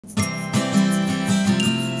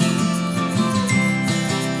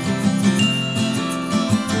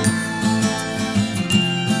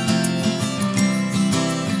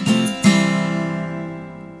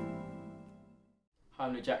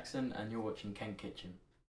I'm Lou Jackson and you're watching Ken Kitchen.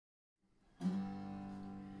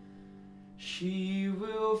 She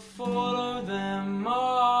will follow them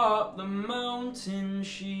up the mountain,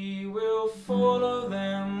 she will follow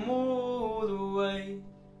them all the way.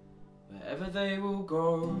 Wherever they will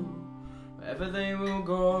go, wherever they will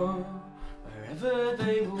go, wherever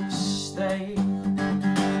they will stay.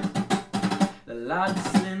 The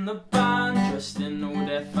lads in the band, dressed in all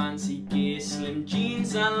their fancy gear, slim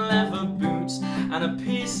jeans and leather boots, and a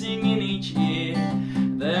piercing in each ear.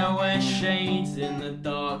 They'll wear shades in the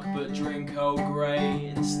dark, but drink Earl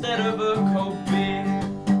Grey instead of a cold beer.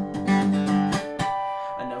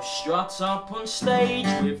 And they'll strut up on stage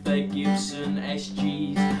with their Gibson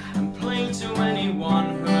SGs and play to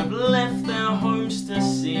anyone who have left their homes to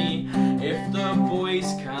see if the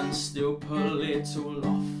boys can still pull it all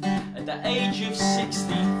off at the age of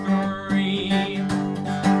 63.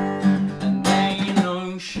 And they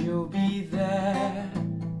know she'll be there,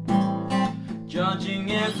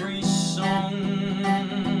 judging every song,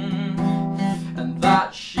 and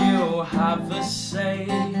that she'll have the say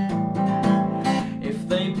if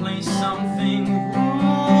they play something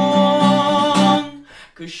wrong.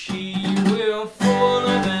 'Cause she will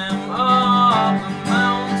follow them up the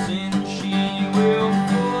mountain, she will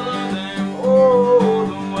follow them all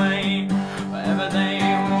the way. Wherever they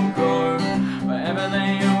will go, wherever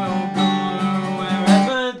they will go,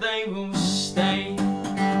 wherever they will stay.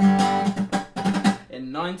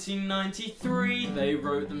 In 1993 they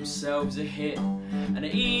wrote themselves a hit, and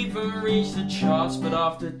it even reached the charts, but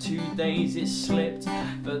after 2 days it slipped.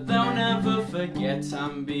 But they'll never forget,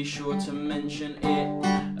 and be sure to mention it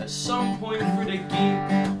at some point through the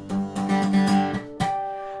gig.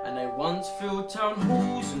 And they once filled town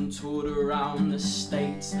halls and toured around the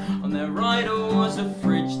States. On their rider was a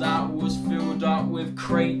fridge that was filled up with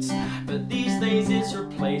crates, but these days it's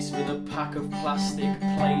replaced with a pack of plastic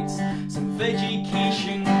plates, some veggie quiche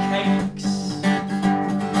and cakes.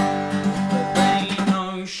 But they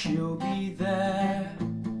know she'll be there,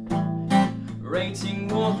 rating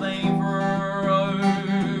what they wrote,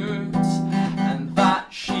 and that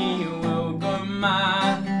she will go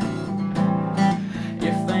mad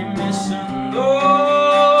if they miss a note.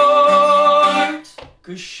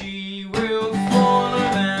 'Cause she will follow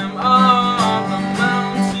them up the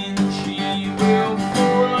mountain, she will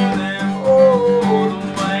follow them all the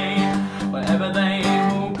way. Wherever they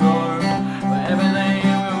will go, wherever they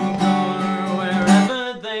will go, wherever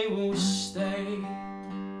they will stay.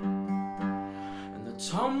 And the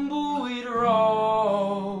tumbleweed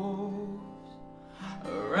rolls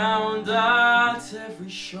around at every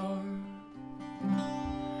show,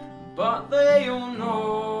 but they all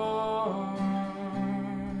know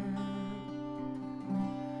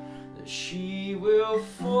that she will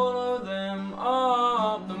follow them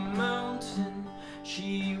up the mountain,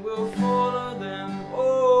 she will follow them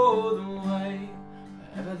all the way.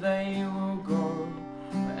 Wherever they will go,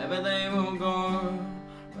 wherever they will go,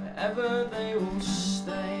 wherever they will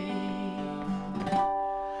stay.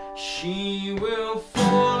 She will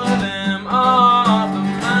follow them up the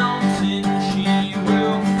mountain, she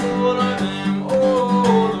will follow them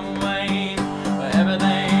all the way. Wherever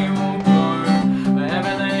they will go,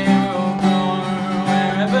 wherever they will go,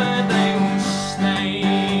 wherever they will stay.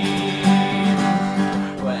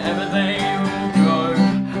 Wherever they will go,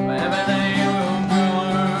 wherever they will go,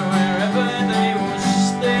 wherever they will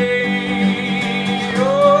stay. Oh,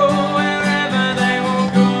 wherever they will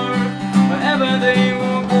go, wherever they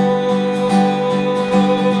will go,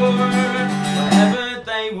 wherever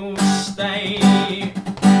they will stay.